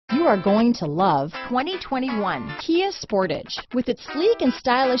you are going to love 2021 Kia Sportage. With its sleek and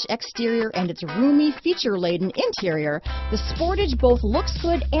stylish exterior and its roomy, feature-laden interior, the Sportage both looks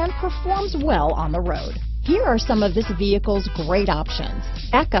good and performs well on the road. Here are some of this vehicle's great options: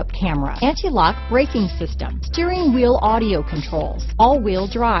 backup camera, anti-lock braking system, steering wheel audio controls, all-wheel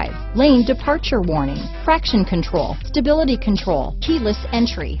drive, lane departure warning, traction control, stability control, keyless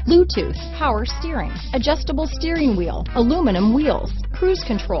entry, Bluetooth, power steering, adjustable steering wheel, aluminum wheels, cruise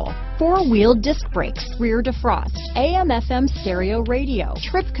control, four-wheel disc brakes, rear defrost, AM/FM stereo radio,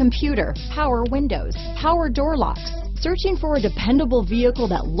 trip computer, power windows, power door locks. Searching for a dependable vehicle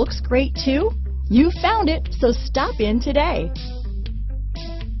that looks great too? You found it, so stop in today.